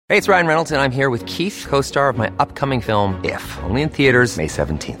Hey, it's Ryan Reynolds, and I'm here with Keith, co-star of my upcoming film, If, only in theaters May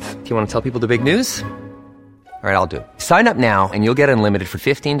 17th. Do you want to tell people the big news? All right, I'll do it. Sign up now and you'll get unlimited for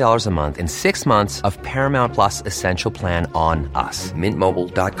 $15 a month and 6 months of Paramount Plus Essential Plan on us.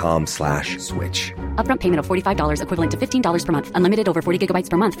 MintMobile.com/switch. Upfront payment of $45 equivalent to $15 per month. Unlimited over 40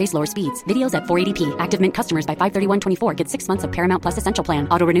 gigabytes per month. Face lower speeds. Videos at 480p. Active Mint customers by 531.24 get 6 months of Paramount Plus Essential Plan.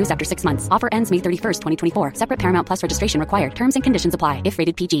 Auto renews after 6 months. Offer ends May 31st, 2024. Separate Paramount Plus registration required. Terms and conditions apply if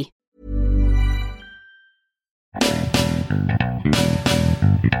rated PG.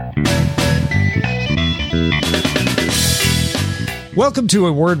 Welcome to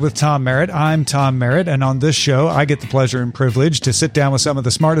A Word with Tom Merritt. I'm Tom Merritt, and on this show, I get the pleasure and privilege to sit down with some of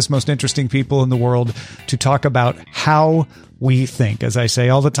the smartest, most interesting people in the world to talk about how we think. As I say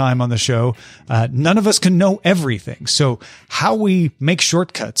all the time on the show, none of us can know everything. So how we make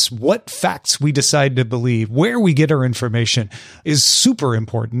shortcuts, what facts we decide to believe, where we get our information is super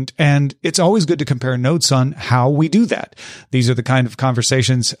important. And it's always good to compare notes on how we do that. These are the kind of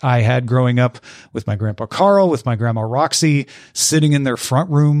conversations I had growing up with my grandpa Carl, with my grandma Roxy, sitting in their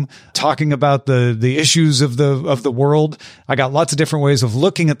front room, talking about the issues of the world. I got lots of different ways of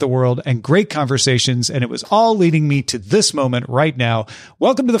looking at the world and great conversations. And it was all leading me to this moment right now.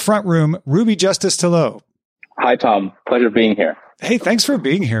 Welcome to the front room, Ruby Justice Thélot. Hi, Tom. Pleasure being here. Hey, thanks for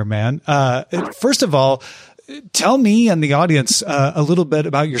being here, man. First of all, tell me and the audience a little bit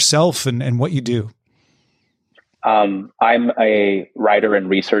about yourself and what you do. I'm a writer and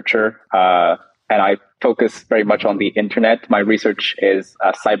researcher, and I focus very much on the internet. My research is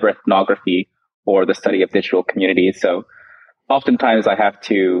cyberethnography, or the study of digital communities. So oftentimes I have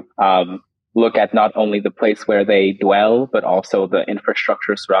to look at not only the place where they dwell, but also the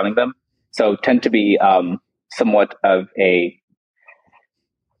infrastructure surrounding them. So tend to be somewhat of a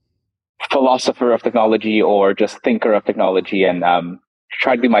philosopher of technology or just thinker of technology, and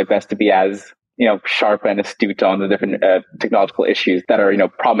try to do my best to be as sharp and astute on the different technological issues that are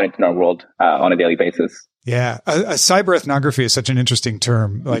prominent in our world on a daily basis. Yeah. Cyberethnography is such an interesting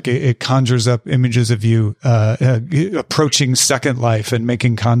term. Like it conjures up images of you approaching Second Life and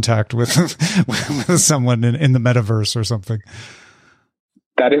making contact with someone in the metaverse or something.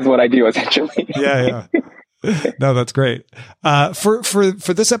 That is what I do, essentially. Yeah. No, that's great. For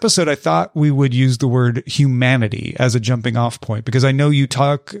this episode, I thought we would use the word humanity as a jumping off point, because I know you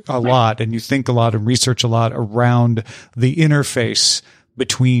talk a lot and you think a lot and research a lot around the interface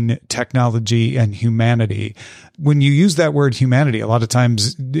between technology and humanity. When you use that word humanity, a lot of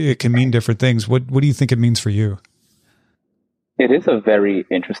times it can mean different things. What do you think it means for you? It is a very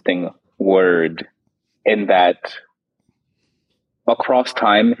interesting word in that across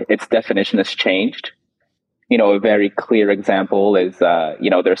time, its definition has changed. A very clear example is, there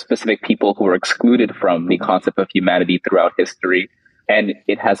are specific people who are excluded from the concept of humanity throughout history, and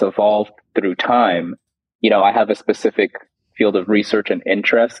it has evolved through time. I have a specific field of research and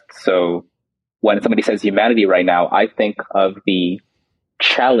interest. So when somebody says humanity right now, I think of the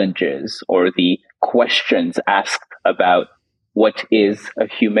challenges or the questions asked about what is a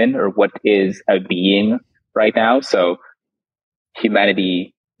human or what is a being right now. So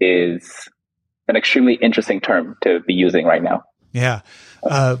humanity is an extremely interesting term to be using right now. Yeah.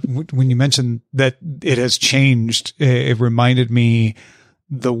 When you mentioned that it has changed, it reminded me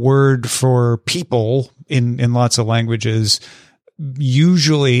the word for people in lots of languages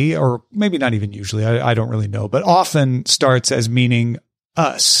usually, or maybe not even usually, I don't really know, but often starts as meaning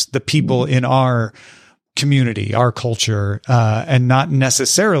us, the people in our community, our culture, and not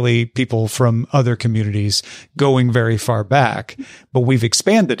necessarily people from other communities going very far back, but we've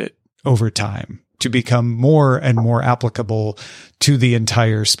expanded it over time to become more and more applicable to the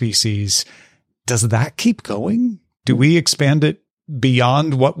entire species. Does that keep going? Do we expand it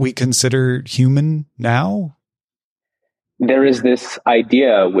beyond what we consider human now? There is this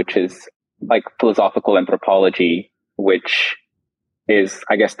idea, which is like philosophical anthropology, which is,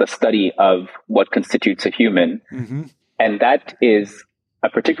 I guess, the study of what constitutes a human. Mm-hmm. And that is a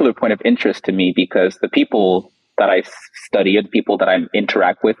particular point of interest to me because the people that I study and people that I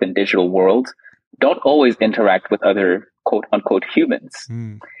interact with in digital worlds don't always interact with other quote unquote humans.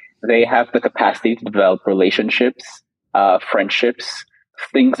 Mm. They have the capacity to develop relationships, friendships,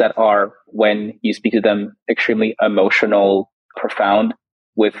 things that are, when you speak to them, extremely emotional, profound,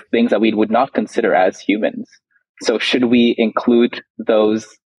 with things that we would not consider as humans. So should we include those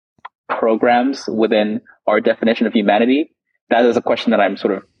programs within our definition of humanity? That is a question that I'm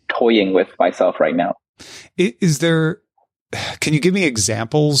sort of toying with myself right now. Can you give me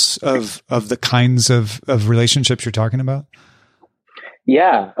examples of the kinds of relationships you're talking about?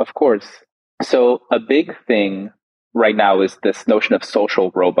 Yeah, of course. So a big thing right now is this notion of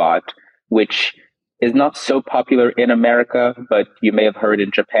social robot, which is not so popular in America, but you may have heard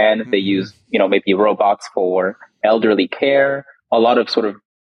in Japan, they use, maybe robots for elderly care, a lot of sort of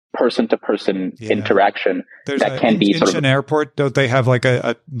person-to-person interaction. There's that can be sort of... an airport, don't they have like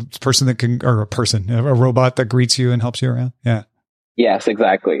a person that can, or a robot that greets you and helps you around? Yeah. Yes,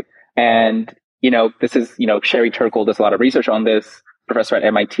 exactly. And, this is, Sherry Turkle does a lot of research on this, professor at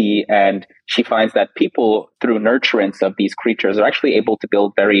MIT, and she finds that people, through nurturance of these creatures, are actually able to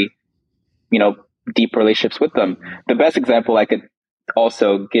build very, deep relationships with them. The best example I could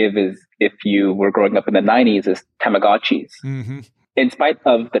also give is, if you were growing up in the 90s, is Tamagotchis. Mm-hmm. In spite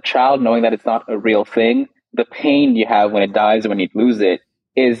of the child knowing that it's not a real thing, the pain you have when it dies or when you lose it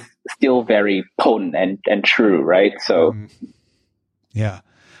is still very potent and true, right? So, yeah.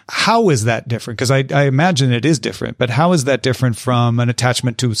 How is that different? Because I imagine it is different, but how is that different from an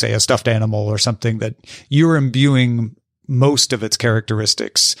attachment to, say, a stuffed animal or something that you're imbuing most of its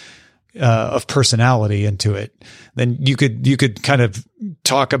characteristics of personality into it? Then you could kind of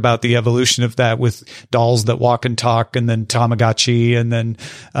talk about the evolution of that with dolls that walk and talk, and then Tamagotchi, and then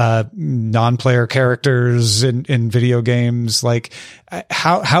non-player characters in video games. Like,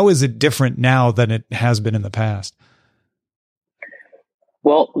 how is it different now than it has been in the past?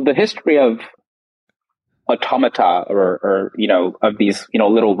 Well, the history of automata or of these,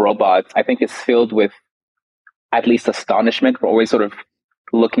 little robots, I think is filled with at least astonishment. We're always sort of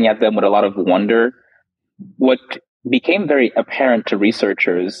looking at them with a lot of wonder. What became very apparent to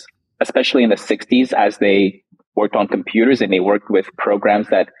researchers, especially in the 60s, as they worked on computers and they worked with programs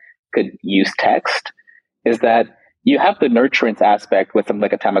that could use text, is that you have the nurturance aspect with something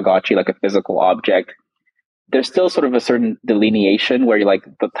like a Tamagotchi, like a physical object. There's still sort of a certain delineation where you're like,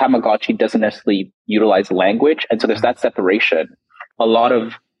 the Tamagotchi doesn't necessarily utilize language. And so there's that separation. A lot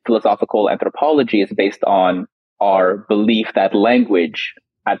of philosophical anthropology is based on our belief that language,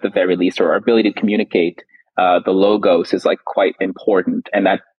 at the very least, or our ability to communicate, the logos, is like quite important. And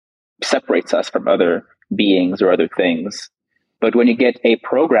that separates us from other beings or other things. But when you get a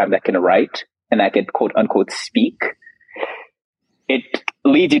program that can write and that can quote unquote speak, it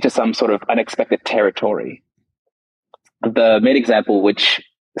leads you to some sort of unexpected territory. The main example, which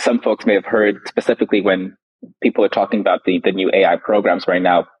some folks may have heard specifically when people are talking about the new AI programs right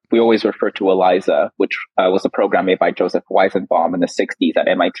now, we always refer to ELIZA, which was a program made by Joseph Weizenbaum in the 60s at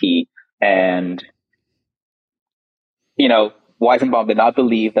MIT. And, Weizenbaum did not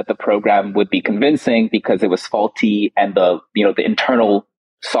believe that the program would be convincing because it was faulty, and the internal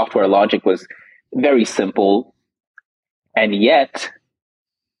software logic was very simple. And yet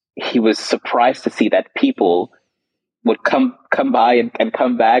he was surprised to see that people would come by and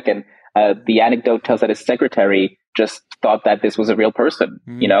come back. And the anecdote tells that his secretary just thought that this was a real person,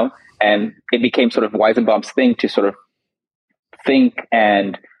 and it became sort of Weizenbaum's thing to sort of think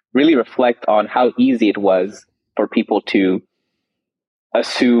and really reflect on how easy it was for people to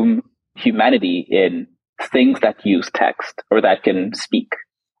assume humanity in things that use text or that can speak.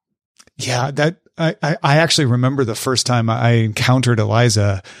 Yeah, that I actually remember the first time I encountered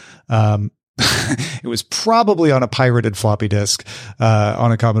ELIZA. It was probably on a pirated floppy disk,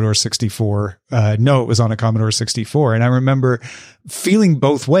 on a Commodore 64. No, it was on a Commodore 64. And I remember feeling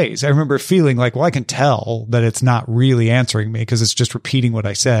both ways. I remember feeling like, well, I can tell that it's not really answering me because it's just repeating what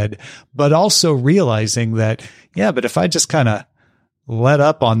I said, but also realizing that, yeah, but if I just kind of let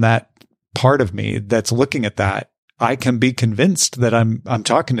up on that part of me that's looking at that, I can be convinced that I'm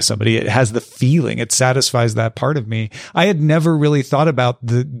talking to somebody. It has the feeling. It satisfies that part of me. I had never really thought about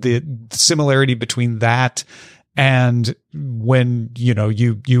the similarity between that and when,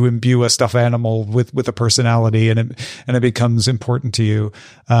 you imbue a stuffed animal with a personality and it becomes important to you.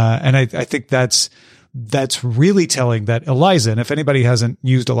 And I think that's really telling that ELIZA, and if anybody hasn't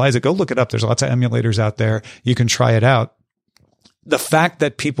used ELIZA, go look it up. There's lots of emulators out there. You can try it out. The fact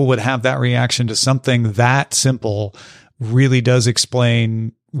that people would have that reaction to something that simple really does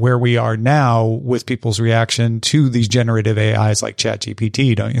explain where we are now with people's reaction to these generative AIs like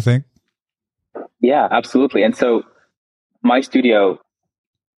ChatGPT, don't you think? Yeah, absolutely. And so my studio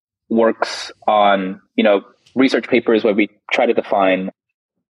works on, research papers where we try to define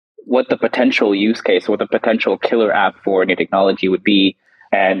what the potential use case, what the potential killer app for new technology would be.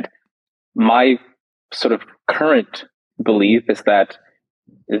 And my sort of current belief is that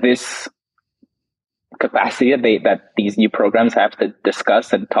this capacity that these new programs have to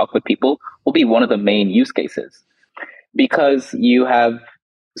discuss and talk with people will be one of the main use cases, because you have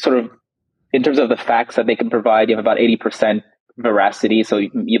sort of, in terms of the facts that they can provide, you have about 80% veracity. So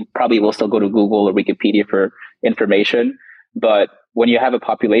you probably will still go to Google or Wikipedia for information. But when you have a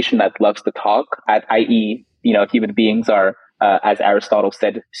population that loves to talk, i.e., human beings are, as Aristotle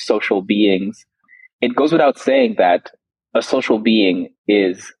said, social beings, it goes without saying that a social being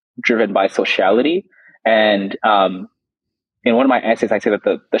is driven by sociality. And in one of my essays, I say that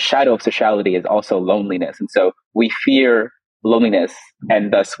the shadow of sociality is also loneliness. And so we fear loneliness,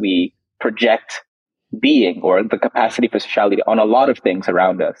 and thus we project being or the capacity for sociality on a lot of things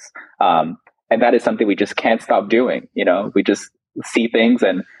around us. And that is something we just can't stop doing. We just see things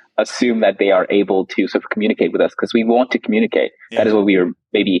and assume that they are able to sort of communicate with us because we want to communicate. Yeah. That is what we are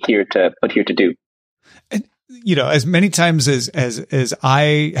maybe put here to do. And, as many times as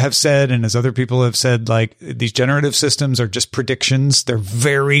I have said, and as other people have said, like, these generative systems are just predictions. They're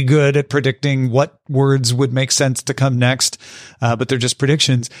very good at predicting what words would make sense to come next. But they're just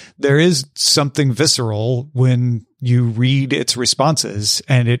predictions. There is something visceral when you read its responses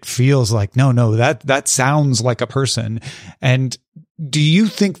and it feels like, no, that sounds like a person. And do you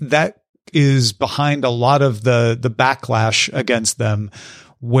think that is behind a lot of the backlash against them,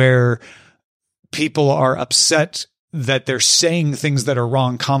 where people are upset that they're saying things that are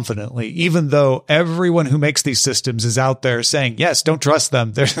wrong confidently, even though everyone who makes these systems is out there saying, yes, don't trust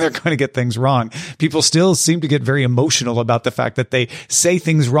them. They're going to get things wrong. People still seem to get very emotional about the fact that they say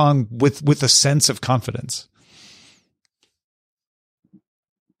things wrong with a sense of confidence.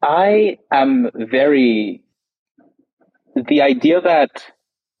 I am the idea that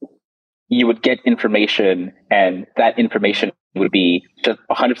you would get information and that information would be just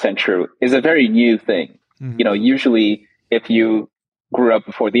 100% true is a very new thing. Mm-hmm. Usually if you grew up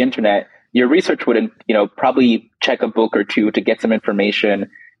before the internet, your research wouldn't, probably check a book or two to get some information.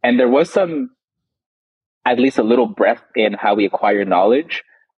 And there was at least a little breadth in how we acquire knowledge.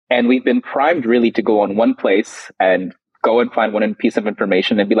 And we've been primed really to go on one place and go and find one piece of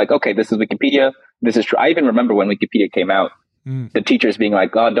information and be like, okay, this is Wikipedia. This is true. I even remember when Wikipedia came out, the teachers being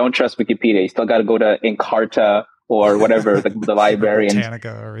like, oh, don't trust Wikipedia. You still got to go to Encarta or whatever, the library.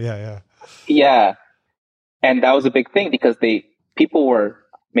 Britannica, or yeah. Yeah. And that was a big thing because people were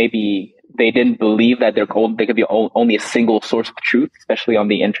maybe, they didn't believe that there could be only a single source of truth, especially on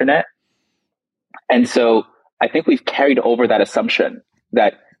the internet. And so I think we've carried over that assumption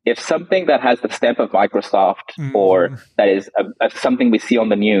that if something that has the stamp of Microsoft or that is something we see on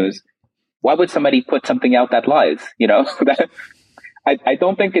the news, why would somebody put something out that lies? I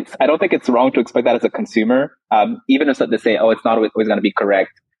don't think it's wrong to expect that as a consumer. Even if they say, oh, it's not always going to be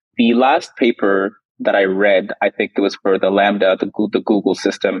correct. The last paper that I read, I think it was for the Lambda, the Google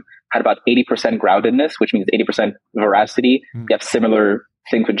system, had about 80% groundedness, which means 80% veracity. You have similar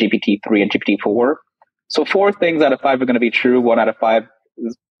things with GPT-3 and GPT-4. So 4 things out of 5 are going to be true. 1 out of 5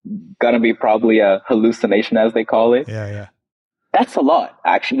 is going to be probably a hallucination, as they call it. Yeah. That's a lot,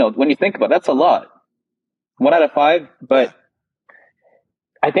 actually. No, when you think about it, that's a lot. 1 out of 5, but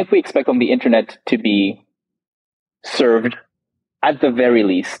I think we expect on the internet to be served, at the very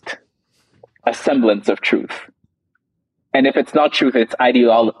least, a semblance of truth. And if it's not truth, it's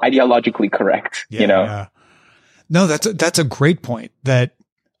ideologically correct, Yeah. No, that's a great point. That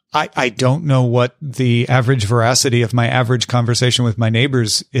I don't know what the average veracity of my average conversation with my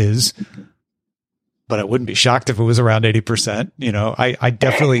neighbors is, but I wouldn't be shocked if it was around 80%. I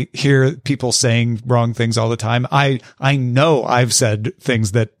definitely hear people saying wrong things all the time. I know I've said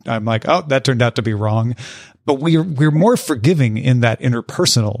things that I'm like, oh, that turned out to be wrong. But we're more forgiving in that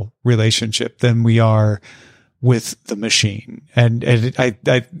interpersonal relationship than we are with the machine. And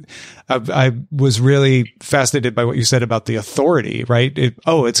I was really fascinated by what you said about the authority, right?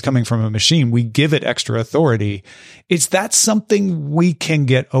 It's coming from a machine. We give it extra authority. Is that something we can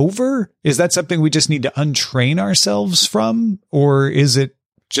get over? Is that something we just need to untrain ourselves from? Or is it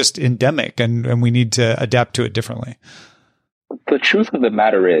just endemic and we need to adapt to it differently? The truth of the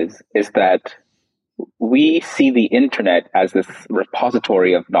matter is that we see the internet as this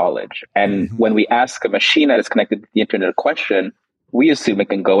repository of knowledge. And when we ask a machine that is connected to the internet a question, we assume it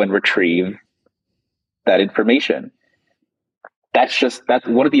can go and retrieve that information. That's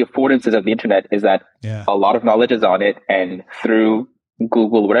one of the affordances of the internet, is that a lot of knowledge is on it, and through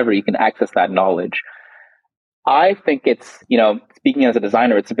Google, whatever, you can access that knowledge. I think it's, speaking as a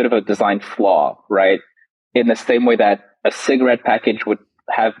designer, it's a bit of a design flaw, right? In the same way that a cigarette package would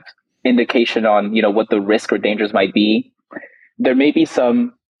have indication on, what the risk or dangers might be, there may be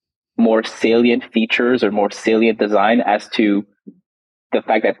some more salient features or more salient design as to the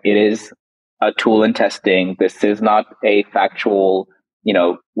fact that it is a tool in testing. This is not a factual,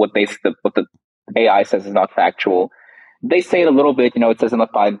 what the AI says is not factual. They say it a little bit, it says in the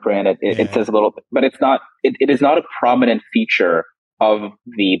fine print, it says a little bit, but it's not, it is not a prominent feature of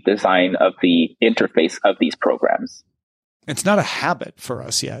the design of the interface of these programs. It's not a habit for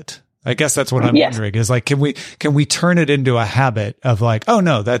us yet. I guess that's what I'm Yes. wondering is like, can we turn it into a habit of like, oh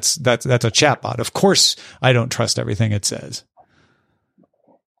no, that's a chatbot. Of course I don't trust everything it says.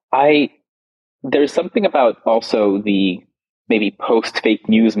 There's something about also the maybe post fake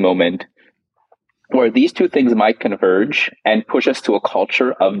news moment where these two things might converge and push us to a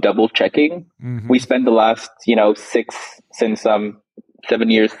culture of double checking. Mm-hmm. We spent the last, 7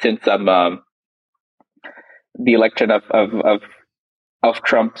 years since the election of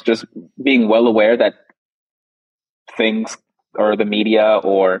Trump, just being well aware that things or the media,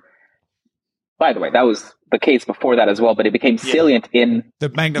 or by the way, that was the case before that as well, but it became salient in the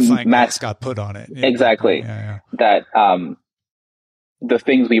magnifying glass got put on it. Exactly. Yeah. That the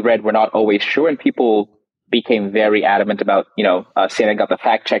things we read were not always true, and people became very adamant about, sending out the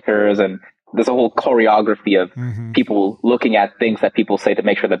fact checkers, and there's a whole choreography of people looking at things that people say to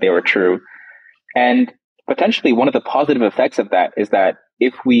make sure that they were true. And potentially one of the positive effects of that is that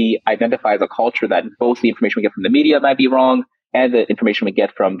if we identify as a culture that both the information we get from the media might be wrong, and the information we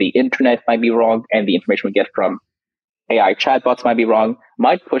get from the internet might be wrong, and the information we get from AI chatbots might be wrong,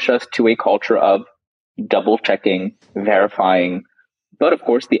 might push us to a culture of double checking, verifying. But of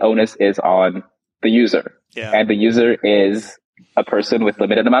course, the onus is on the user. Yeah. And the user is a person with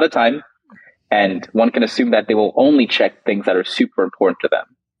limited amount of time. And one can assume that they will only check things that are super important to them.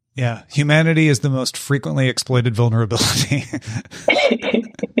 Yeah. Humanity is the most frequently exploited vulnerability.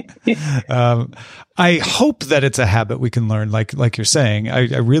 I hope that it's a habit we can learn, like you're saying.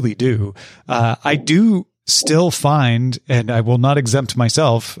 I really do. I do still find, and I will not exempt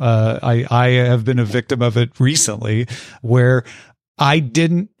myself, I have been a victim of it recently, where I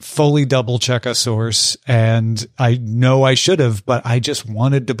didn't fully double check a source, and I know I should have, but I just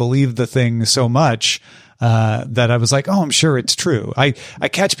wanted to believe the thing so much that I was like, oh, I'm sure it's true. I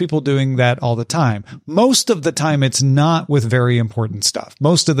catch people doing that all the time. Most of the time, it's not with very important stuff.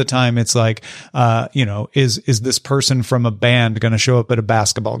 Most of the time, it's like, is this person from a band going to show up at a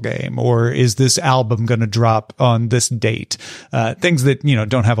basketball game? Or is this album going to drop on this date? Things that,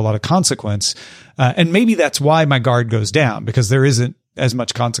 don't have a lot of consequence. And maybe that's why my guard goes down, because there isn't as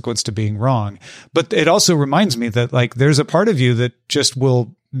much consequence to being wrong. But it also reminds me that like there's a part of you that just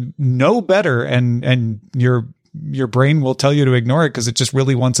will know better, and your brain will tell you to ignore it because it just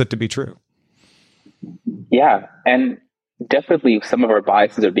really wants it to be true. Yeah. And definitely some of our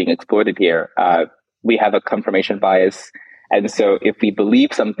biases are being exploited here. We have a confirmation bias. And so if we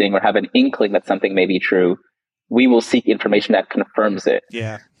believe something or have an inkling that something may be true, we will seek information that confirms it.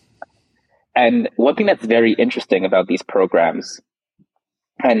 Yeah. And one thing that's very interesting about these programs,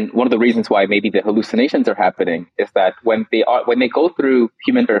 and one of the reasons why maybe the hallucinations are happening, is that when they go through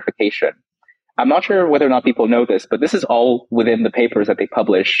human verification, I'm not sure whether or not people know this, but this is all within the papers that they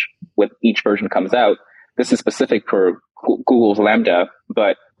publish when each version comes out. This is specific for Google's Lambda,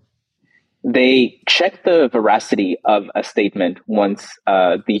 but they check the veracity of a statement once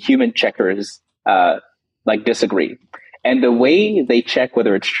the human checkers disagree. And the way they check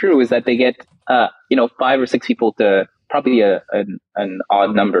whether it's true is that they get 5 or 6 people to, probably an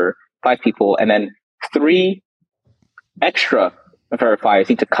odd number, 5 people, and then 3 extra verifiers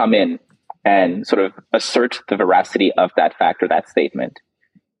need to come in and sort of assert the veracity of that fact or that statement.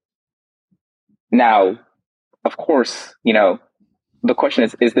 Now, of course, the question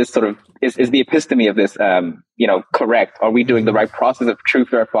is this sort of, is the episteme of this, correct? Are we doing the right process of truth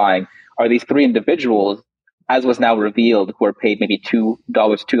verifying? Are these 3 individuals, as was now revealed, who are paid maybe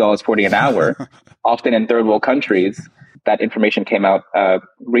 $2.40 an hour, often in third world countries? That information came out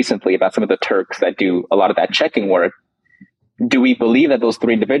recently about some of the Turks that do a lot of that checking work. Do we believe that those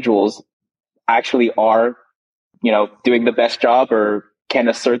 3 individuals actually are, doing the best job, or can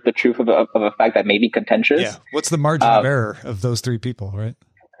assert the truth of a fact that may be contentious? Yeah. What's the margin of error of those 3 people, right?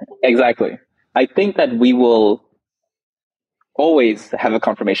 Exactly. I think that we will always have a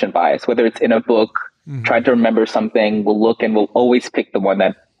confirmation bias, whether it's in a book, trying to remember something, we'll look and we'll always pick the one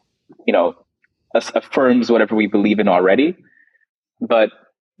that, affirms whatever we believe in already. But,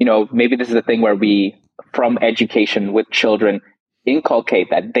 maybe this is a thing where we, from education with children, inculcate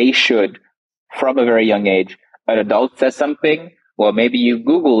that they should, from a very young age, an adult says something, well, maybe you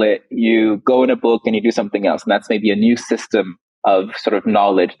Google it, you go in a book and you do something else. And that's maybe a new system of sort of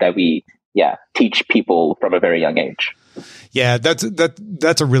knowledge that we, teach people from a very young age. Yeah, that's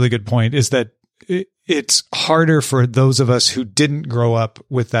a really good point, is that it's harder for those of us who didn't grow up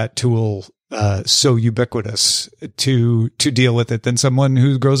with that tool so ubiquitous to deal with it than someone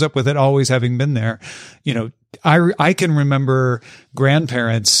who grows up with it always having been there. I can remember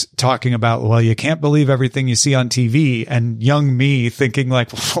grandparents talking about, well, you can't believe everything you see on TV, and young me thinking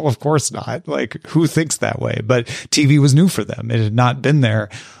like, well, of course not. Like, who thinks that way? But TV was new for them. It had not been there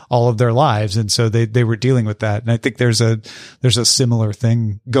all of their lives. And so they were dealing with that. And I think there's a similar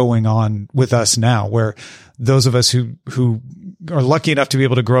thing going on with us now, where those of us who are lucky enough to be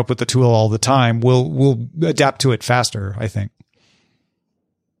able to grow up with the tool all the time will adapt to it faster, I think.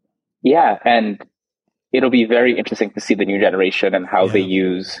 Yeah. And it'll be very interesting to see the new generation and how they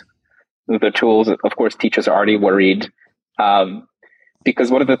use the tools. Of course, teachers are already worried, because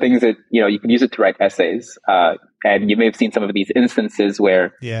one of the things that, you can use it to write essays. And you may have seen some of these instances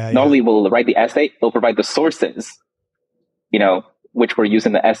where not only will it write the essay, it'll provide the sources, which were used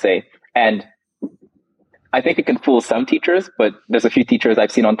in the essay. And I think it can fool some teachers, but there's a few teachers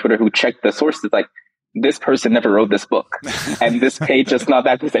I've seen on Twitter who check the sources, like, this person never wrote this book, and this page does not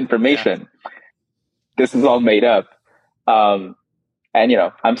have this information. This is all made up. And,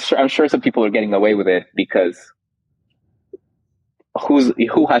 I'm sure some people are getting away with it because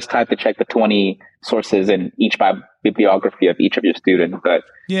who has time to check the 20 sources in each bibliography of each of your students? But,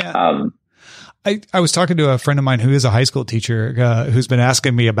 I was talking to a friend of mine who is a high school teacher, who's been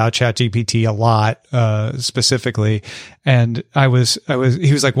asking me about ChatGPT a lot, specifically. And he was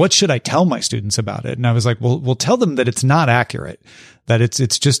like, what should I tell my students about it? And I was like, well, we'll tell them that it's not accurate, that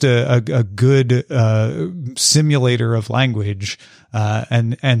it's just a good, simulator of language.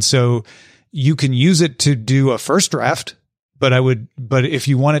 And so you can use it to do a first draft, but if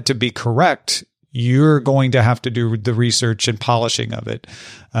you want it to be correct, you're going to have to do the research and polishing of it.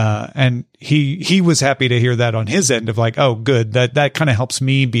 And he was happy to hear that on his end of like, oh, good. That kind of helps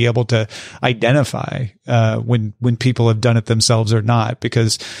me be able to identify, when people have done it themselves or not,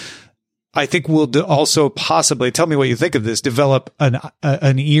 because I think we'll also possibly, tell me what you think of this, develop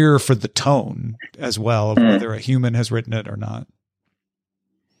an ear for the tone as well, of whether a human has written it or not.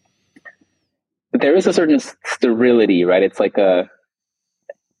 But there is a certain sterility, right? It's like a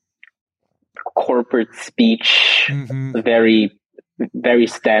corporate speech, very, very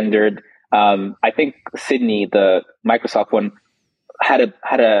standard. I think Sydney, the Microsoft one, had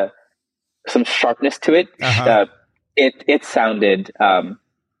some sharpness to it. It sounded a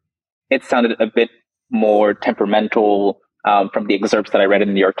bit more temperamental, from the excerpts that I read in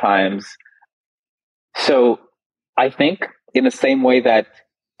the New York Times. So I think in the same way that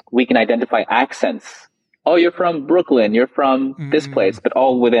we can identify accents, oh, you're from Brooklyn, you're from this place, but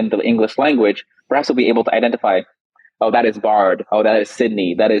all within the English language, perhaps we'll be able to identify, oh, that is Bard, oh, that is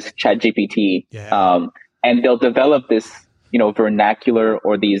Sydney, that is ChatGPT. And they'll develop this, vernacular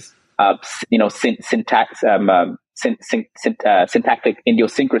or these, syntactic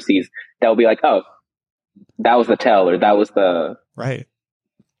idiosyncrasies that will be like, oh, that was the tell, or that was the... Right.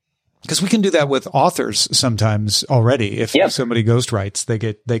 Because we can do that with authors sometimes already. If somebody ghostwrites,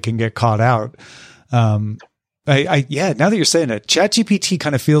 they can get caught out. Now that you're saying it, ChatGPT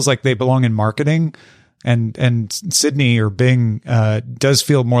kind of feels like they belong in marketing, and Sydney or Bing does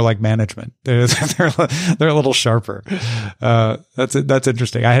feel more like management. They're a little sharper. That's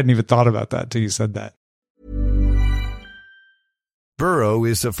interesting. I hadn't even thought about that till you said that. Burrow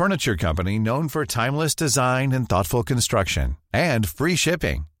is a furniture company known for timeless design and thoughtful construction, and free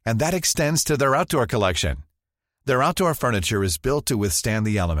shipping, and that extends to their outdoor collection. Their outdoor furniture is built to withstand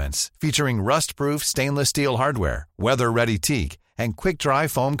the elements, featuring rust-proof stainless steel hardware, weather-ready teak, and quick-dry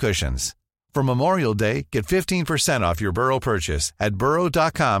foam cushions. For Memorial Day, get 15% off your Burrow purchase at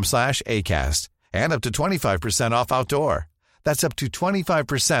burrow.com/ACAST, and up to 25% off outdoor. That's up to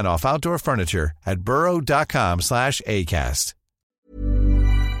 25% off outdoor furniture at burrow.com/ACAST.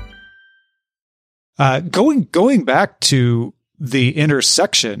 Going back to the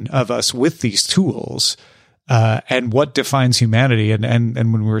intersection of us with these tools, and what defines humanity. And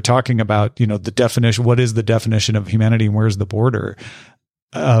when we were talking about, the definition, what is the definition of humanity and where's the border?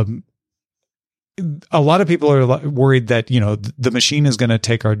 A lot of people are worried that, the machine is going to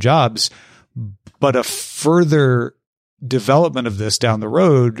take our jobs, but a further development of this down the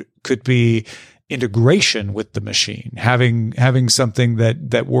road could be integration with the machine, having something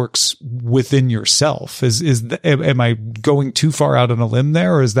that works within yourself. Am I going too far out on a limb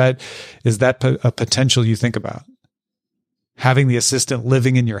there, or is that a potential you think about? Having the assistant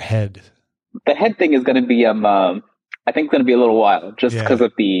living in your head. The head thing is going to be, I think, going to be a little while, just because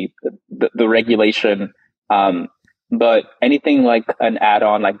of the regulation. But anything like an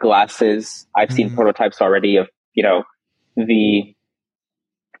add-on, like glasses, I've seen prototypes already of,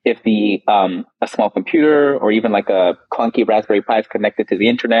 if a small computer or even like a clunky Raspberry Pi is connected to the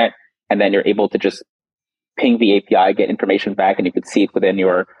internet, and then you're able to just ping the API, get information back, and you could see it within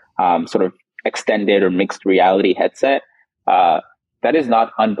your sort of extended or mixed reality headset, that is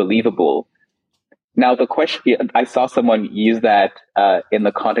not unbelievable. Now, the question, I saw someone use that in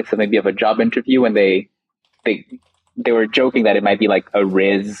the context of maybe of a job interview, and they were joking that it might be like a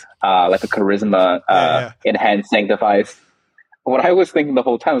Riz, like a charisma enhancing device. What I was thinking the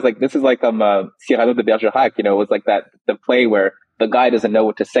whole time was like, this is like Cyrano de Bergerac, it was like that the play where the guy doesn't know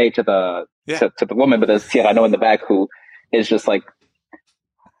what to say to the to the woman, but there's Cyrano in the back who is just like,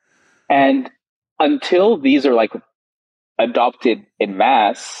 and until these are like adopted in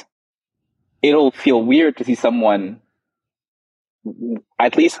mass, it'll feel weird to see someone,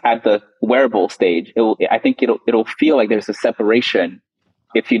 at least at the wearable stage. I think it'll feel like there's a separation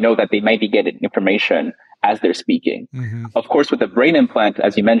if you know that they might be getting information as they're speaking. Mm-hmm. Of course, with the brain implant,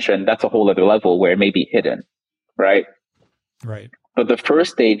 as you mentioned, that's a whole other level where it may be hidden, right? Right. But the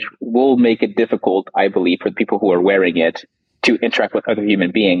first stage will make it difficult, I believe, for the people who are wearing it to interact with other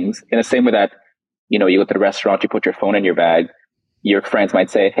human beings in the same way that, you go to the restaurant, you put your phone in your bag, your friends might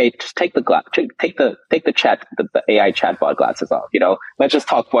say, hey, just take the AI chatbot glasses off, let's just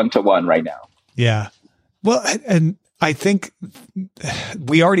talk one-to-one right now. Yeah. Well, and I think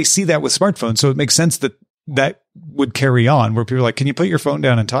we already see that with smartphones. So it makes sense that would carry on where people are like, can you put your phone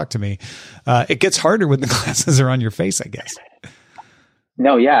down and talk to me? It gets harder when the glasses are on your face, I guess.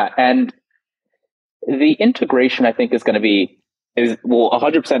 No, yeah. And the integration, I think, will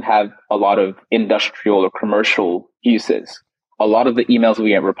 100% have a lot of industrial or commercial uses. A lot of the emails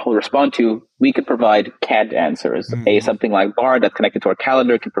we respond to, we could provide canned answers. Mm-hmm. Something like Bard that's connected to our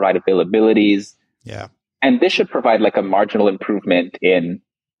calendar can provide availabilities. Yeah. And this should provide like a marginal improvement in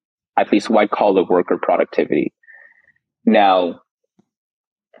at least white collar worker productivity. Now,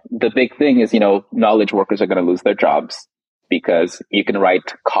 the big thing is, knowledge workers are going to lose their jobs because you can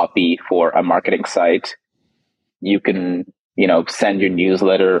write copy for a marketing site. You can, send your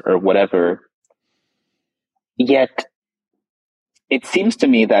newsletter or whatever. Yet, it seems to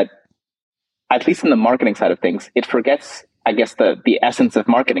me that, at least in the marketing side of things, it forgets, I guess, the essence of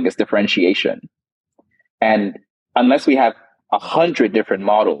marketing is differentiation. And unless we have 100 different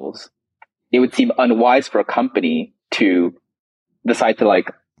models, it would seem unwise for a company to decide to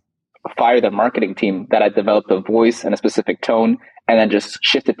like fire the marketing team that had developed a voice and a specific tone and then just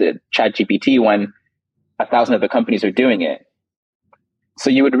shift it to ChatGPT when 1,000 other companies are doing it. So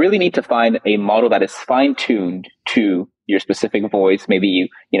you would really need to find a model that is fine-tuned to your specific voice. Maybe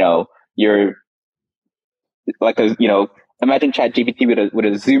you're like imagine ChatGPT with a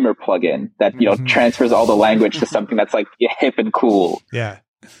Zoomer plugin that transfers all the language to something that's like hip and cool. Yeah.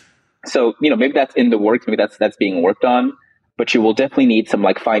 So maybe that's in the works. Maybe that's being worked on. But you will definitely need some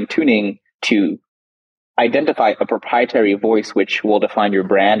like fine-tuning to identify a proprietary voice which will define your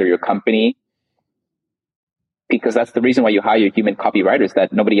brand or your company. Because that's the reason why you hire human copywriters,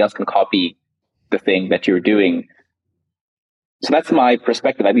 that nobody else can copy the thing that you're doing. So that's my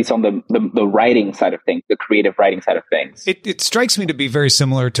perspective, at least on the writing side of things, the creative writing side of things. It strikes me to be very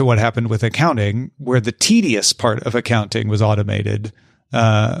similar to what happened with accounting, where the tedious part of accounting was automated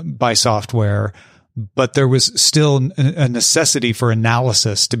by software, but there was still a necessity for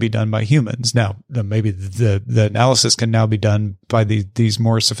analysis to be done by humans. Now, maybe the analysis can now be done by these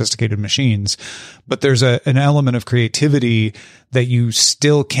more sophisticated machines, but there's an element of creativity that you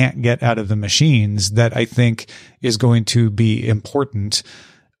still can't get out of the machines that I think is going to be important.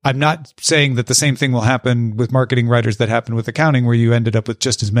 I'm not saying that the same thing will happen with marketing writers that happened with accounting, where you ended up with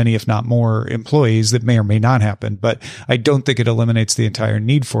just as many, if not more, employees. That may or may not happen, but I don't think it eliminates the entire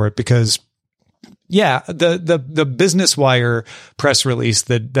need for it because the Business Wire press release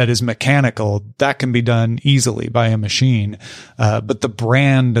that is mechanical, that can be done easily by a machine. But the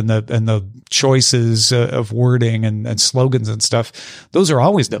brand and the choices of wording and slogans and stuff, those are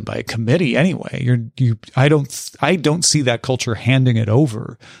always done by a committee anyway. I don't see that culture handing it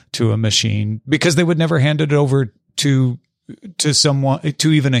over to a machine because they would never hand it over to someone,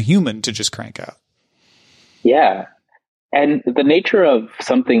 to even a human to just crank out. Yeah. And the nature of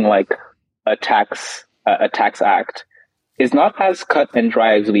something like a tax act is not as cut and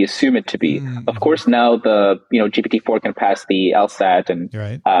dry as we assume it to be. Of course, now the GPT-4 can pass the LSAT and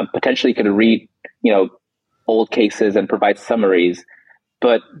potentially can read old cases and provide summaries,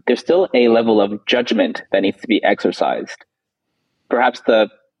 but there's still a level of judgment that needs to be exercised. Perhaps the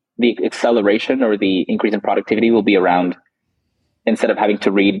acceleration or the increase in productivity will be around, instead of having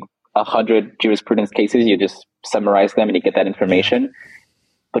to read 100 jurisprudence cases, you just summarize them and you get that information.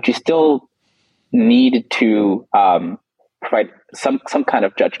 But you still need to provide some kind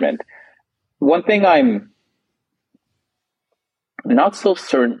of judgment. One thing I'm not so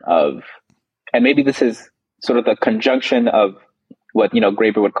certain of, and maybe this is sort of the conjunction of what,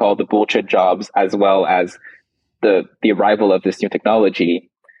 Graeber would call the bullshit jobs, as well as the arrival of this new technology,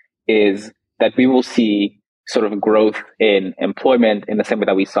 is that we will see sort of growth in employment in the same way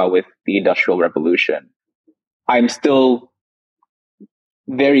that we saw with the Industrial Revolution. I'm still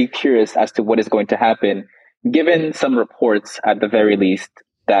very curious as to what is going to happen, given some reports, at the very least,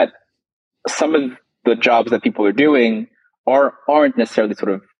 that some of the jobs that people are doing aren't necessarily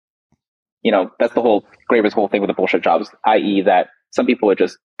sort of, that's the whole Graeber's whole thing with the bullshit jobs, i.e. that some people are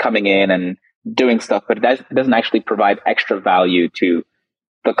just coming in and doing stuff, but it doesn't actually provide extra value to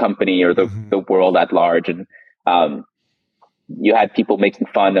the company or the world at large. And you had people making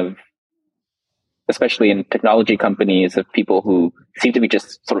fun of, especially in technology companies, of people who seem to be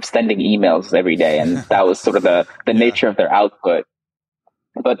just sort of sending emails every day. And that was sort of the nature of their output.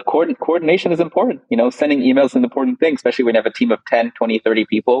 But coordination is important. Sending emails is an important thing, especially when you have a team of 10, 20, 30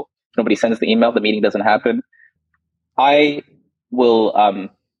 people. Nobody sends the email, the meeting doesn't happen. I will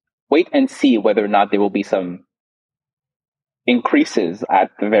wait and see whether or not there will be some increases,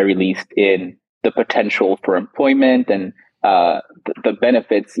 at the very least, in the potential for employment and the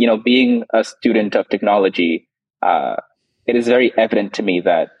benefits. Being a student of technology, it is very evident to me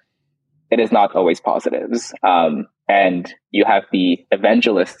that it is not always positives. And you have the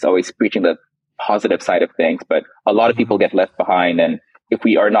evangelists always preaching the positive side of things, but a lot of people get left behind. And if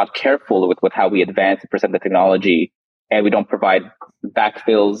we are not careful with how we advance and present the technology, and we don't provide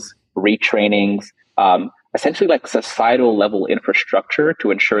backfills, retrainings, essentially like societal level infrastructure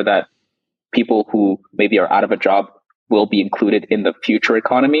to ensure that people who maybe are out of a job will be included in the future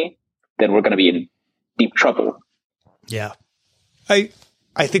economy, then we're going to be in deep trouble. Yeah.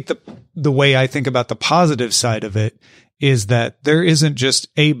 I think the way I think about the positive side of it is that there isn't just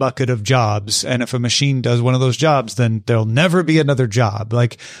a bucket of jobs. And if a machine does one of those jobs, then there'll never be another job.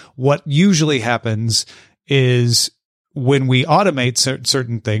 Like, what usually happens is when we automate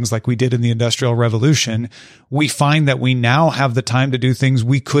certain things, like we did in the Industrial Revolution, we find that we now have the time to do things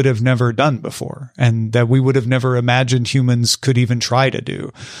we could have never done before, and that we would have never imagined humans could even try to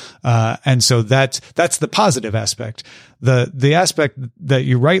do. And so that's the positive aspect. The aspect that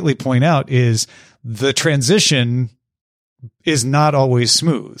you rightly point out is the transition is not always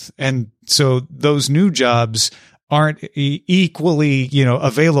smooth. And so those new jobs aren't equally,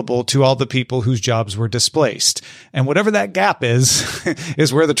 available to all the people whose jobs were displaced. And whatever that gap is,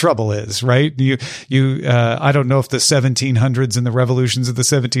 is where the trouble is, right? I don't know if the 1700s and the revolutions of the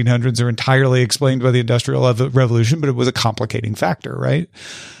 1700s are entirely explained by the Industrial Revolution, but it was a complicating factor, right?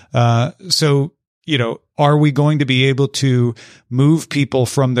 So, are we going to be able to move people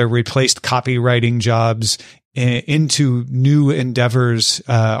from their replaced copywriting jobs into new endeavors?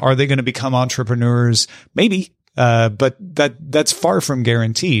 Are they going to become entrepreneurs? Maybe. But that's far from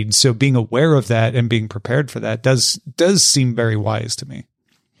guaranteed. So being aware of that and being prepared for that does seem very wise to me.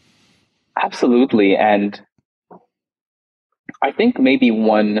 Absolutely. And I think maybe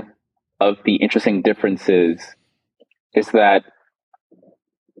one of the interesting differences is that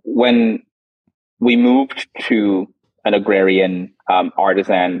when we moved to an agrarian,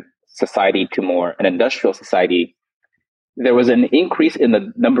 artisan society to more an industrial society, there was an increase in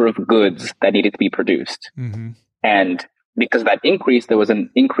the number of goods that needed to be produced. Mm-hmm. And because of that increase, there was an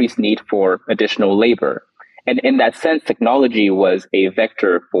increased need for additional labor. And in that sense, technology was a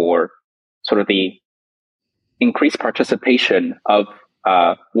vector for sort of the increased participation of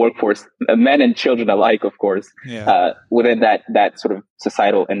workforce, men and children alike, of course, within that sort of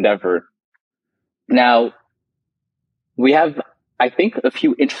societal endeavor. Now, we have, I think, a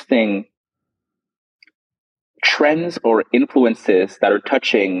few interesting trends or influences that are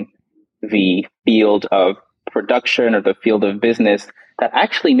touching the field of production or the field of business that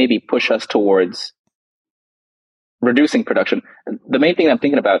actually maybe push us towards reducing production. The main thing I'm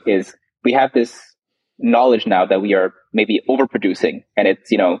thinking about is we have this knowledge now that we are maybe overproducing, and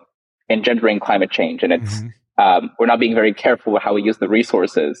it's, engendering climate change, and it's, we're not being very careful with how we use the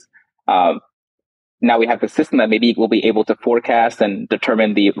resources. Now we have the system that maybe will be able to forecast and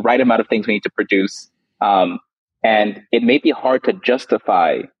determine the right amount of things we need to produce. And it may be hard to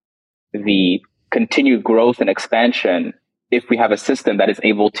justify the continued growth and expansion if we have a system that is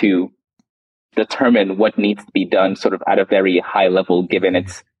able to determine what needs to be done sort of at a very high level, given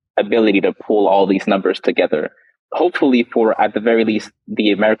its ability to pull all these numbers together. Hopefully, for at the very least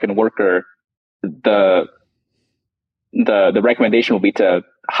the American worker, the recommendation will be to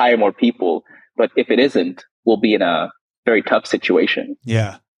hire more people. But if it isn't, we'll be in a very tough situation.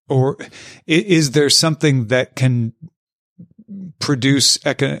 Yeah. Or is there something that can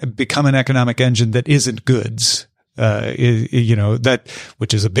become an economic engine that isn't goods? That,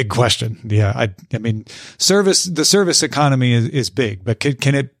 which is a big question. Yeah. I mean, the service economy is big, but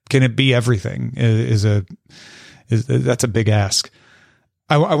can it be everything? That's a big ask.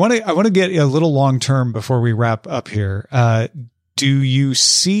 I want to get a little long term before we wrap up here. Do you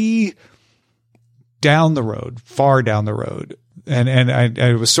see down the road, far down the road? And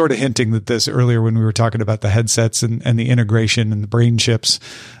I was sort of hinting at this earlier when we were talking about the headsets and the integration and the brain chips.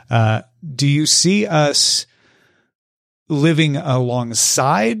 Do you see us living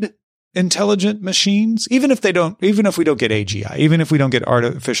alongside intelligent machines, even if we don't get AGI, even if we don't get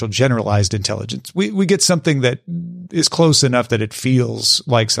artificial generalized intelligence, we get something that is close enough that it feels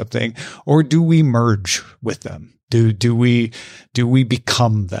like something, or do we merge with them? Do we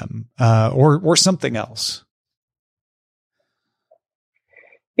become them, or something else?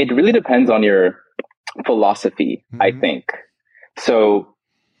 It really depends on your philosophy, I think. So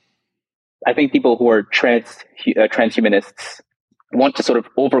I think people who are transhumanists want to sort of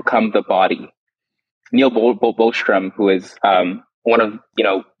overcome the body. Neil Bostrom, who is one of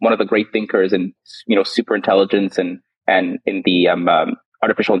the great thinkers in superintelligence and in the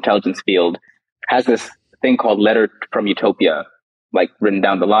artificial intelligence field, has this thing called Letter from Utopia, like written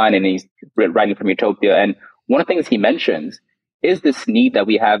down the line, and he's writing from Utopia. And one of the things he mentions is this need that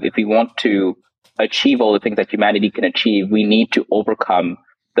we have, if we want to achieve all the things that humanity can achieve, we need to overcome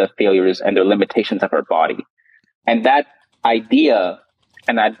the failures and the limitations of our body. And that idea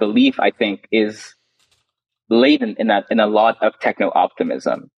and that belief, I think, is laden in a lot of techno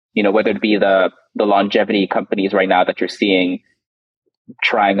optimism. Whether it be the longevity companies right now that you're seeing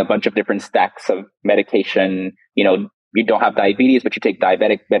trying a bunch of different stacks of medication. You don't have diabetes, but you take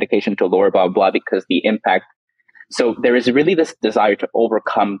diabetic medication to lower blah blah because the impact. So there is really this desire to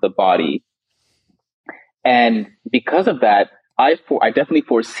overcome the body, and because of that, I definitely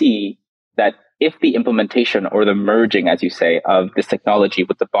foresee that if the implementation or the merging, as you say, of this technology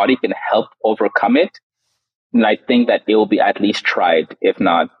with the body can help overcome it, then I think that it will be at least tried, if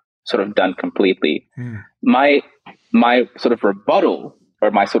not sort of done completely. My sort of rebuttal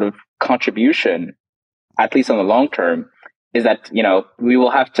or my sort of contribution, at least on the long term, is that, we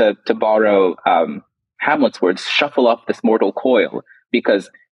will have to borrow Hamlet's words, shuffle off this mortal coil, because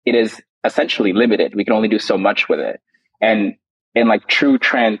it is essentially limited. We can only do so much with it. And in like true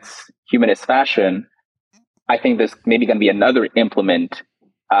transhumanist fashion, I think there's maybe going to be another implement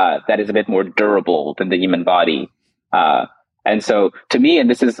that is a bit more durable than the human body. And so to me, and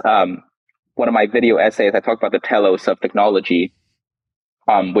this is one of my video essays, I talk about the telos of technology,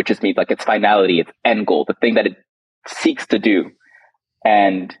 which is means like its finality, its end goal, the thing that it seeks to do.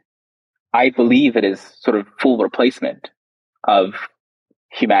 And I believe it is sort of full replacement of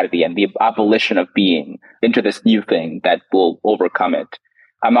humanity and the abolition of being into this new thing that will overcome it.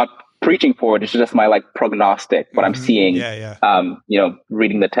 I'm not preaching for it. It's just my prognostic, what I'm seeing,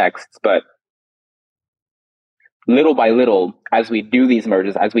 reading the texts. But little by little, as we do these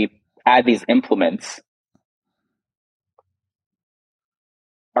merges, as we add these implements,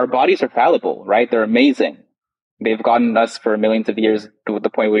 our bodies are fallible, right? They're amazing. They've gotten us for millions of years to the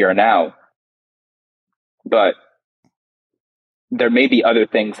point we are now. But there may be other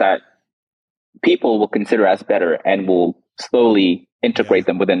things that people will consider as better and will slowly integrate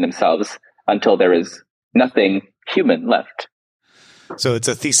them within themselves until there is nothing human left. So it's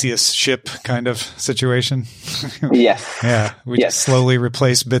a Theseus ship kind of situation. Yes. Yeah. We just slowly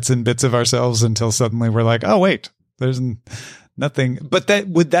replace bits and bits of ourselves until suddenly we're like, oh, wait, there's nothing. But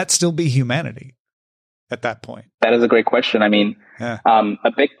would that still be humanity at that point? That is a great question. I mean,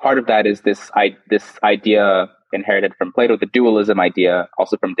 a big part of that is this idea inherited from Plato, the dualism idea,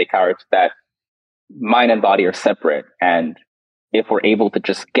 also from Descartes, that mind and body are separate. And if we're able to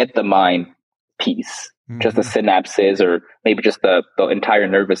just get the mind piece, just the synapses, or maybe just the entire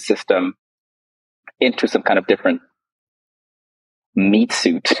nervous system into some kind of different meat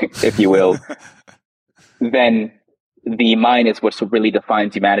suit, if you will, then the mind is what really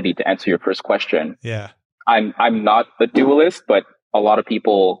defines humanity, to answer your first question. Yeah. I'm not a dualist, but a lot of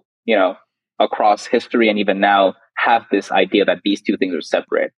people, across history and even now have this idea that these two things are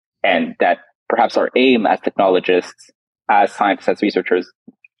separate, and that perhaps our aim as technologists, as scientists, as researchers,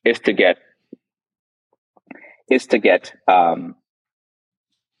 is to get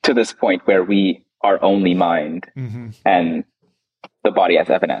to this point where we are only mind and the body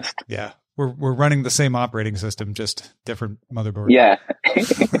as evanesced. Yeah. We're running the same operating system, just different motherboard. Yeah.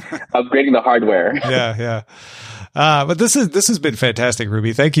 Upgrading the hardware. Yeah. But this has been fantastic,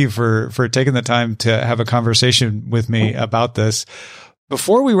 Ruby. Thank you for taking the time to have a conversation with me about this.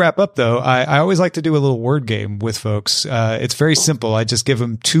 Before we wrap up, though, I always like to do a little word game with folks. It's very simple. I just give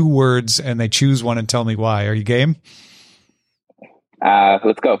them 2 words and they choose one and tell me why. Are you game?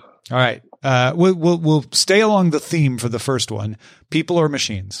 Let's go. All right. We'll stay along the theme for the first one. People or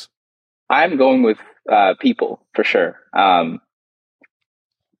machines? I'm going with people for sure.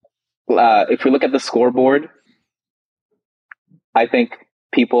 If we look at the scoreboard, I think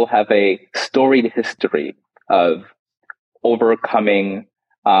people have a storied history of overcoming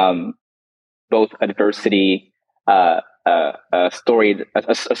both adversity, a storied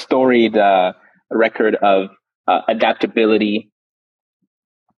record of adaptability,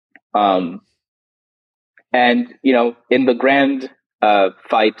 and in the grand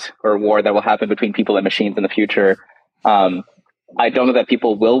fight or war that will happen between people and machines in the future, I don't know that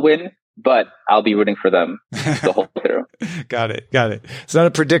people will win, but I'll be rooting for them the whole through. Got it. It's not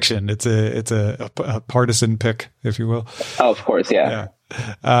a prediction. It's a partisan pick, if you will. Oh, of course. Yeah.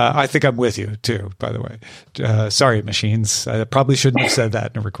 I think I'm with you too, by the way. Sorry, machines. I probably shouldn't have said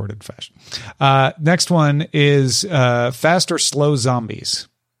that in a recorded fashion. Next one is fast or slow zombies.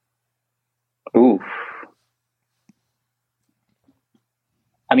 Ooh.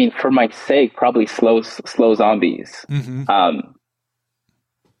 I mean, for my sake, probably slow zombies. Mm-hmm.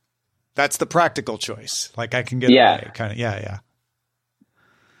 That's the practical choice. Like I can get away, kind of. Yeah.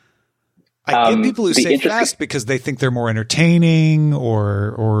 I get people who say fast because they think they're more entertaining,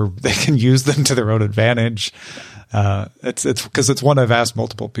 or they can use them to their own advantage. It's because it's one I've asked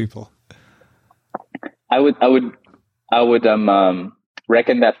multiple people. I would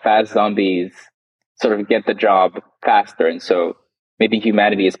reckon that fast zombies sort of get the job faster, and so maybe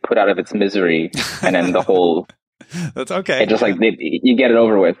humanity is put out of its misery, and then the whole. That's okay. It's just like you get it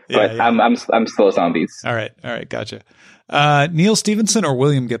over with. But yeah. I'm slow zombies. All right, gotcha. Neil Stephenson or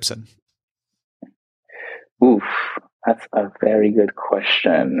William Gibson? Oof, that's a very good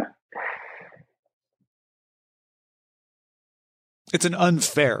question. It's an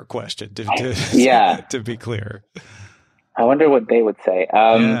unfair question to be clear. I wonder what they would say.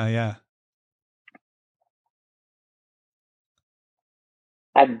 Yeah.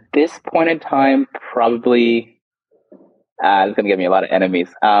 At this point in time, probably. It's going to give me a lot of enemies.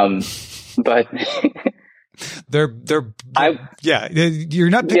 But you're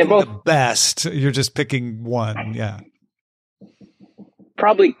not picking the best. You're just picking one. Yeah.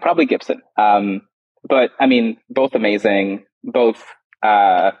 Probably Gibson. But I mean, both amazing, both,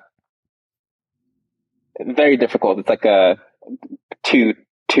 very difficult. It's like two of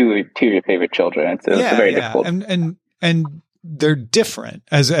your favorite children. It's very difficult. And they're different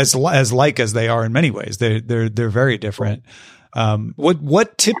as like as they are in many ways. They're very different.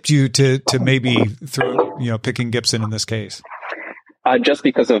 What tipped you to maybe through picking Gibson in this case? Just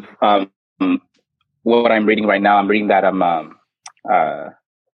because of what I'm reading right now. I'm reading that the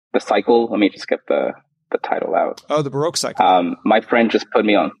cycle. Let me just get the title out. Oh, the Baroque cycle. My friend just put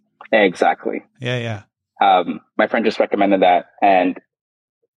me on. Exactly. Yeah. My friend just recommended that and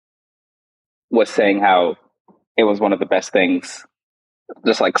was saying how it was one of the best things.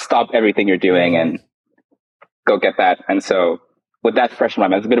 Just like stop everything you're doing and go get that. And so with that fresh in my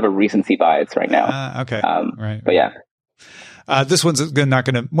mind, it's a bit of a recency bias right now. Okay. Right. But yeah. This one's not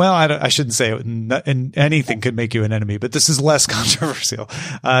going to, well, I shouldn't say it, and anything could make you an enemy, but this is less controversial.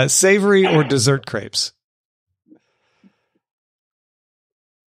 Savory or dessert crepes?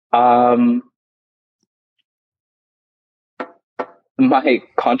 My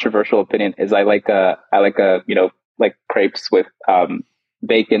controversial opinion is I like crepes with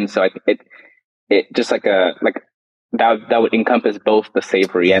bacon. So it just like that would encompass both the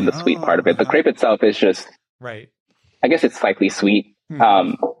savory and the sweet part of it. The crepe itself is just right. I guess it's slightly sweet.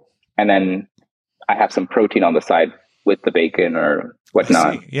 And then I have some protein on the side with the bacon or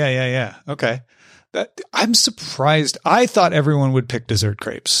whatnot. Yeah. Okay. I'm surprised. I thought everyone would pick dessert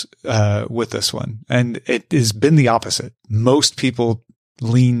crepes with this one, and it has been the opposite. Most people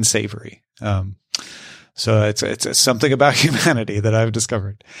lean savory. So it's something about humanity that I've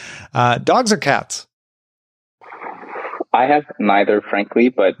discovered. Dogs or cats? I have neither, frankly,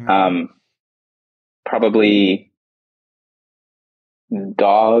 but probably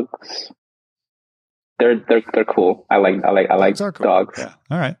dogs. They're cool. I like cool. Dogs. Yeah.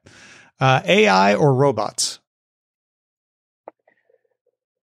 All right. AI or robots?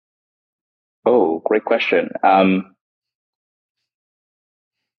 Oh, great question. I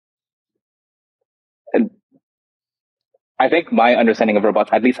think my understanding of robots,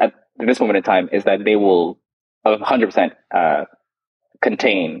 at least at this moment in time, is that they will 100%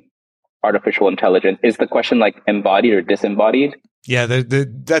 contain artificial intelligence. Is the question like embodied or disembodied? Yeah,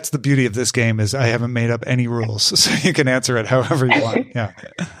 that's the beauty of this game is I haven't made up any rules, so you can answer it however you want. Yeah.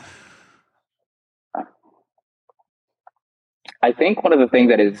 I think one of the things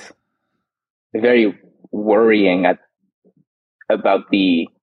that is very worrying about the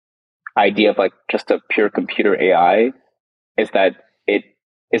idea of like just a pure computer AI is that it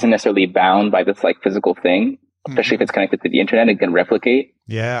isn't necessarily bound by this like physical thing, especially if it's connected to the internet and can replicate.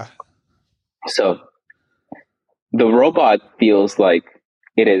 Yeah. So the robot feels like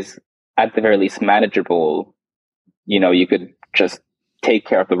it is at the very least manageable. You could just take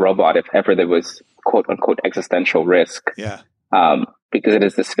care of the robot if ever there was quote unquote existential risk. Yeah. Because it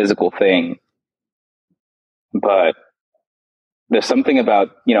is this physical thing. But there's something about,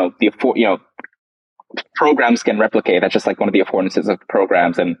 programs can replicate. That's just like one of the affordances of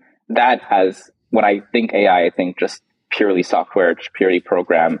programs. And that when I think AI, I think just purely software, just purely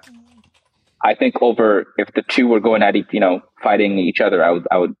program. I think if the two were going at fighting each other,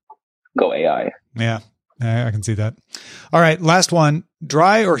 I would go AI. Yeah, I can see that. All right. Last one,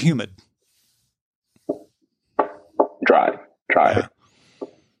 dry or humid? Dry. Yeah.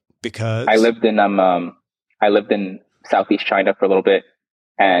 Because I lived in Southeast China for a little bit,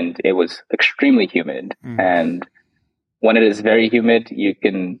 and it was extremely humid. And when it is very humid, you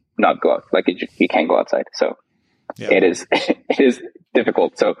can not go out. Like you can't go outside. So it is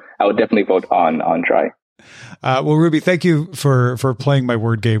difficult. So I would definitely vote on dry. Well, Ruby, thank you for playing my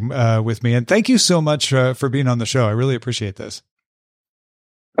word game with me, and thank you so much for being on the show. I really appreciate this.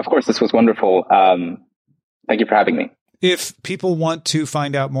 Of course, this was wonderful. Thank you for having me. If people want to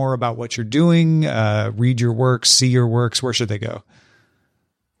find out more about what you're doing, read your works, see your works, where should they go?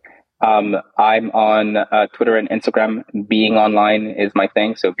 I'm on Twitter and Instagram. Being online is my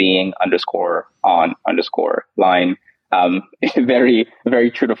thing. So being_on_line. Very, very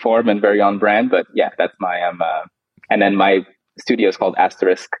true to form and very on brand. But yeah, that's my, and then my studio is called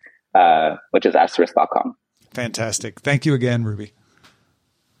Asterisk, which is asterisk.com. Fantastic. Thank you again, Ruby.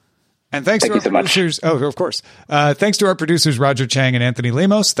 And thanks to our producers. Oh, of course. Thanks to our producers, Roger Chang and Anthony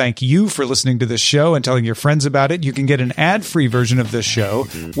Lemos. Thank you for listening to this show and telling your friends about it. You can get an ad-free version of this show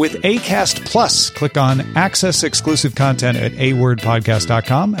with Acast Plus. Click on Access Exclusive Content at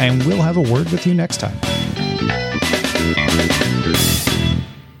awordpodcast.com, and we'll have a word with you next time.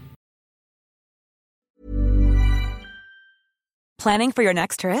 Planning for your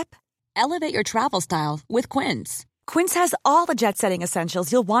next trip? Elevate your travel style with Quince. Quince has all the jet-setting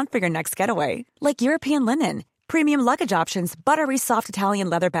essentials you'll want for your next getaway, like European linen, premium luggage options, buttery soft Italian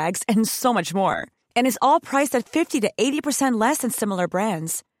leather bags, and so much more. And is all priced at 50 to 80% less than similar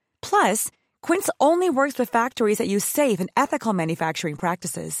brands. Plus, Quince only works with factories that use safe and ethical manufacturing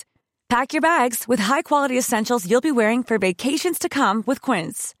practices. Pack your bags with high-quality essentials you'll be wearing for vacations to come with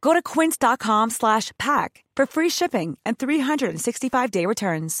Quince. Go to quince.com/pack for free shipping and 365-day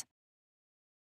returns.